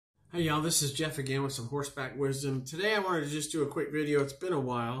Hey y'all, this is Jeff again with some horseback wisdom. Today I wanted to just do a quick video. It's been a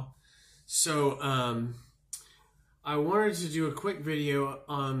while. So I wanted to do a quick video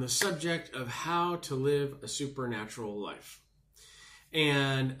on the subject of how to live a supernatural life.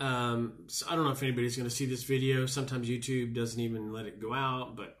 And so I don't know if anybody's going to see this video. Sometimes YouTube doesn't even let it go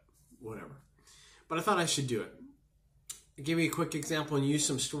out, but whatever. But I thought I should do it. I'll give you a quick example and use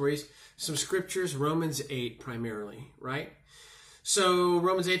some stories, some scriptures, Romans 8 primarily, right? So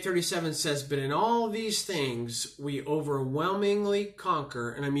Romans 8:37 says, but in all these things we overwhelmingly conquer,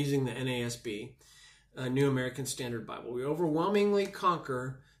 and I'm using the NASB, New American Standard Bible. We overwhelmingly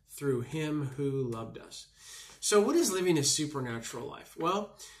conquer through him who loved us. So what is living a supernatural life?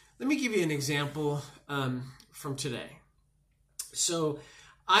 Well, let me give you an example from today. So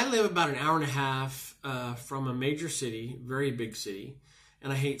I live about an hour and a half from a major city, very big city,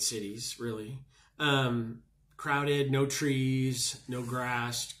 and I hate cities, really. Crowded, no trees, no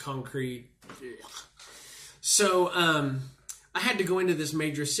grass, concrete. So I had to go into this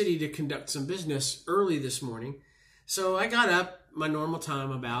major city to conduct some business early this morning. So I got up my normal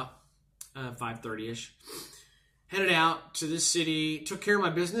time, about 5:30ish, headed out to this city, took care of my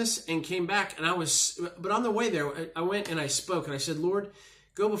business, and came back. But on the way there, I went and I spoke, and I said, Lord,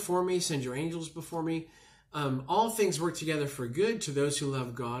 go before me, send your angels before me. All things work together for good to those who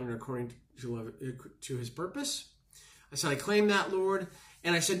love God and are according to his purpose. I said, I claim that, Lord.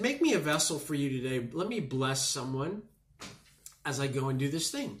 And I said, make me a vessel for you today. Let me bless someone as I go and do this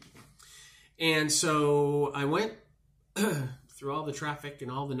thing. And so I went through all the traffic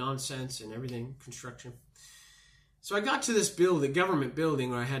and all the nonsense and everything, construction. So I got to this government building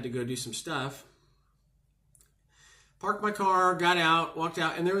where I had to go do some stuff. Parked my car, got out, walked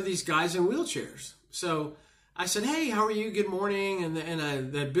out, and there were these guys in wheelchairs. So I said, hey, how are you? Good morning. And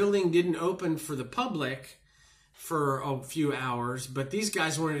the building didn't open for the public for a few hours, but these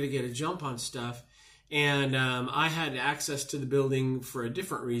guys wanted to get a jump on stuff. And I had access to the building for a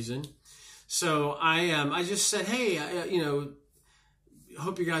different reason. So I just said, hey,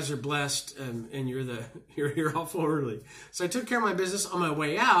 hope you guys are blessed and you're here awful early. So I took care of my business. On my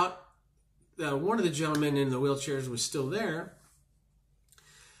way out, one of the gentlemen in the wheelchairs was still there.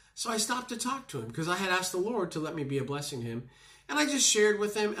 So I stopped to talk to him because I had asked the Lord to let me be a blessing to him. And I just shared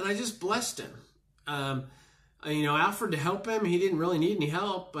with him and I just blessed him. I offered to help him. He didn't really need any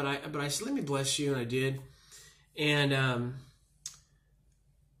help, but I said, let me bless you. And I did. And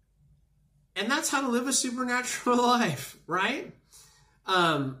that's how to live a supernatural life, right?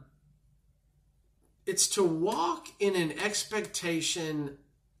 It's to walk in an expectation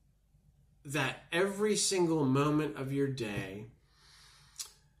that every single moment of your day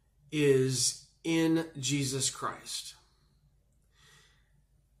is in Jesus Christ.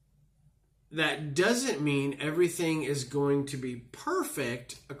 That doesn't mean everything is going to be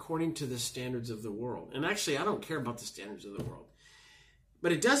perfect according to the standards of the world. And actually, I don't care about the standards of the world.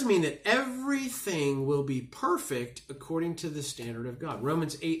 But it does mean that everything will be perfect according to the standard of God.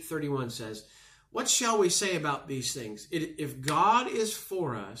 Romans 8:31 says, what shall we say about these things? If God is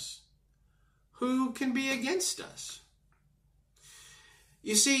for us, who can be against us?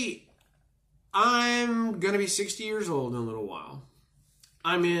 You see, I'm going to be 60 years old in a little while.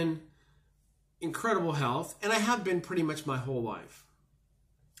 I'm in incredible health, and I have been pretty much my whole life.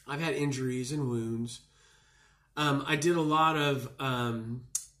 I've had injuries and wounds. I did a lot of,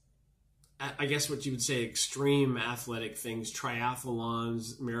 I guess what you would say, extreme athletic things,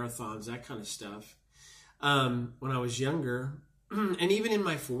 triathlons, marathons, that kind of stuff, when I was younger, and even in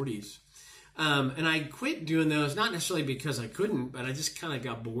my 40s. And I quit doing those, not necessarily because I couldn't, but I just kind of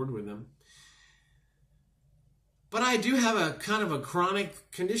got bored with them. But I do have a kind of a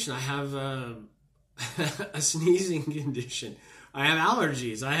chronic condition. I have a sneezing condition. I have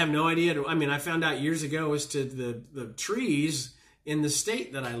allergies. I have no idea. I found out years ago as to the trees in the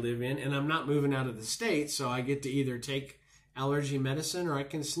state that I live in, and I'm not moving out of the state, so I get to either take allergy medicine or I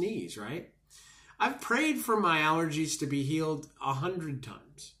can sneeze, right? I've prayed for my allergies to be healed 100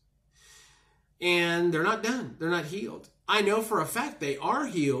 times. And they're not done. They're not healed. I know for a fact they are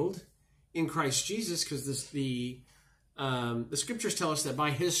healed in Christ Jesus because the scriptures tell us that by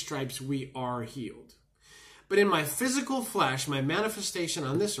his stripes we are healed. But in my physical flesh, my manifestation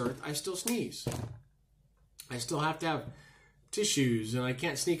on this earth, I still sneeze. I still have to have tissues, and I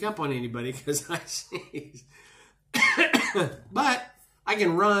can't sneak up on anybody because I sneeze. But I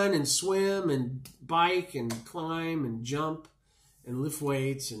can run and swim and bike and climb and jump and lift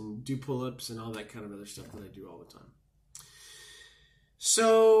weights and do pull-ups and all that kind of other stuff that I do all the time.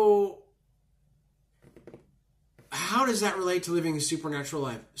 So how does that relate to living a supernatural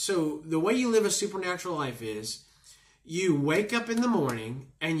life? So the way you live a supernatural life is You wake up in the morning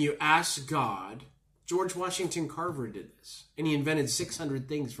and you ask God. George Washington Carver did this, and he invented 600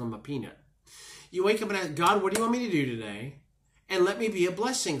 things from a peanut. You wake up and ask, God, what do you want me to do today? And let me be a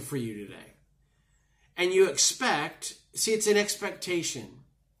blessing for you today. And you expect, see, it's an expectation,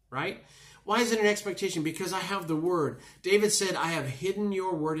 right? Why is it an expectation? Because I have the word. David said, I have hidden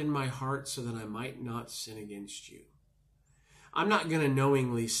your word in my heart so that I might not sin against you. I'm not going to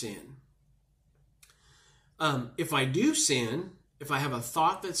knowingly sin. If I do sin, if I have a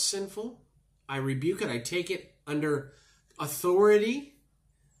thought that's sinful, I rebuke it. I take it under authority.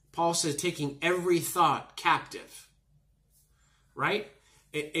 Paul says taking every thought captive, right?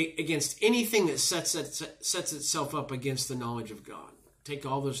 Against anything that sets itself up against the knowledge of God. Take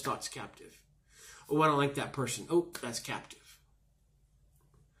all those thoughts captive. Oh, I don't like that person. Oh, that's captive.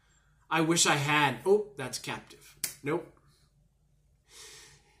 I wish I had. Oh, that's captive. Nope.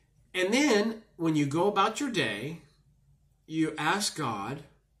 And then when you go about your day, you ask God,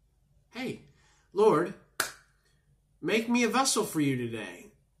 hey, Lord, make me a vessel for you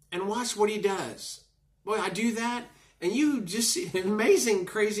today. And watch what he does. Boy, I do that, and you just see amazing,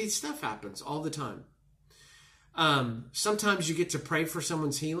 crazy stuff happens all the time. Sometimes you get to pray for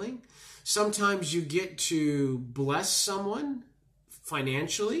someone's healing. Sometimes you get to bless someone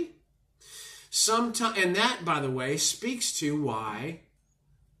financially. And that, by the way, speaks to why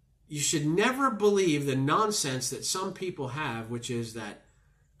you should never believe the nonsense that some people have, which is that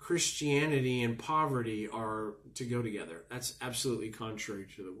Christianity and poverty are to go together. That's absolutely contrary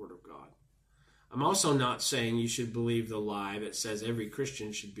to the Word of God. I'm also not saying you should believe the lie that says every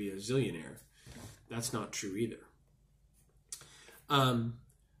Christian should be a zillionaire. That's not true either.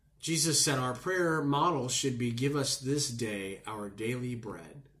 Jesus said our prayer model should be, give us this day our daily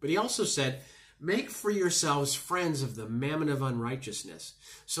bread. But he also said, make for yourselves friends of the mammon of unrighteousness,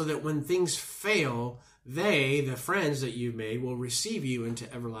 so that when things fail, they, the friends that you've made, will receive you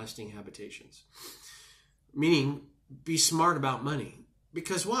into everlasting habitations. Meaning, be smart about money.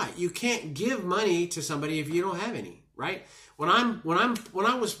 Because why? You can't give money to somebody if you don't have any, right? When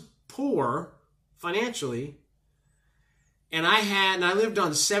I was poor financially, and I lived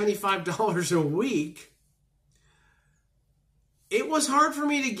on $75 a week, it was hard for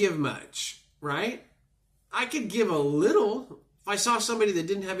me to give much, right? I could give a little. If I saw somebody that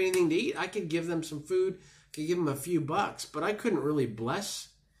didn't have anything to eat, I could give them some food, could give them a few bucks, but I couldn't really bless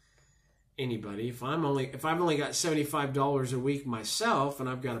anybody. If I've only got $75 a week myself, and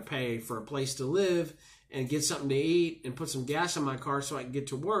I've got to pay for a place to live and get something to eat and put some gas in my car so I can get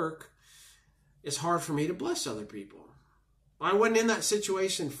to work, it's hard for me to bless other people. I wasn't in that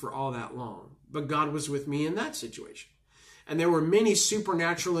situation for all that long, but God was with me in that situation. And there were many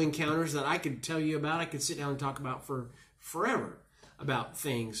supernatural encounters that I could tell you about. I could sit down and talk about for forever about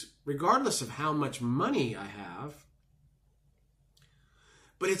things, regardless of how much money I have.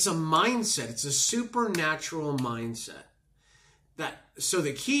 But it's a mindset. It's a supernatural mindset. So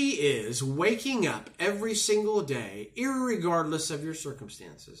the key is waking up every single day, irregardless of your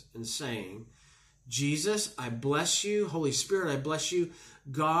circumstances, and saying, Jesus, I bless you. Holy Spirit, I bless you.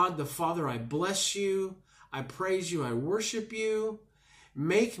 God, the Father, I bless you. I praise you. I worship you.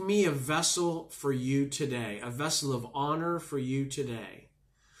 Make me a vessel for you today, a vessel of honor for you today.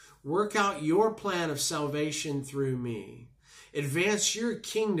 Work out your plan of salvation through me. Advance your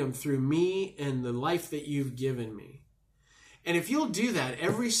kingdom through me and the life that you've given me. And if you'll do that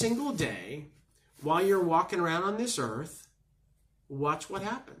every single day while you're walking around on this earth, watch what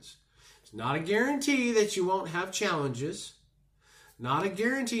happens. It's not a guarantee that you won't have challenges. Not a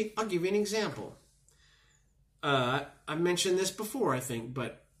guarantee. I'll give you an example. I've mentioned this before, I think,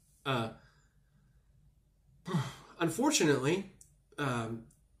 but unfortunately,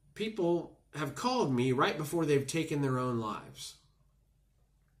 people have called me right before they've taken their own lives.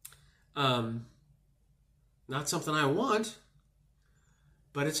 Not something I want,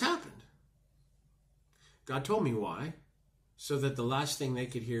 but it's happened. God told me why, so that the last thing they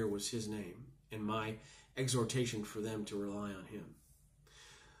could hear was his name and my exhortation for them to rely on him.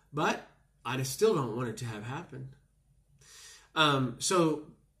 But I still don't want it to have happened. So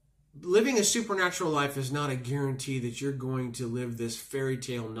living a supernatural life is not a guarantee that you're going to live this fairy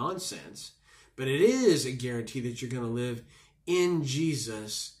tale nonsense, but it is a guarantee that you're going to live in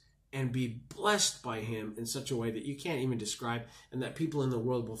Jesus and be blessed by him in such a way that you can't even describe, and that people in the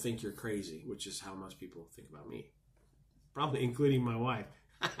world will think you're crazy, which is how most people think about me, probably including my wife.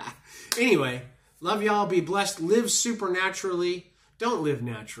 Anyway, love y'all. Be blessed. Live supernaturally. Don't live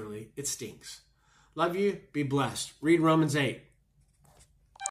naturally. It stinks. Love you. Be blessed. Read Romans 8.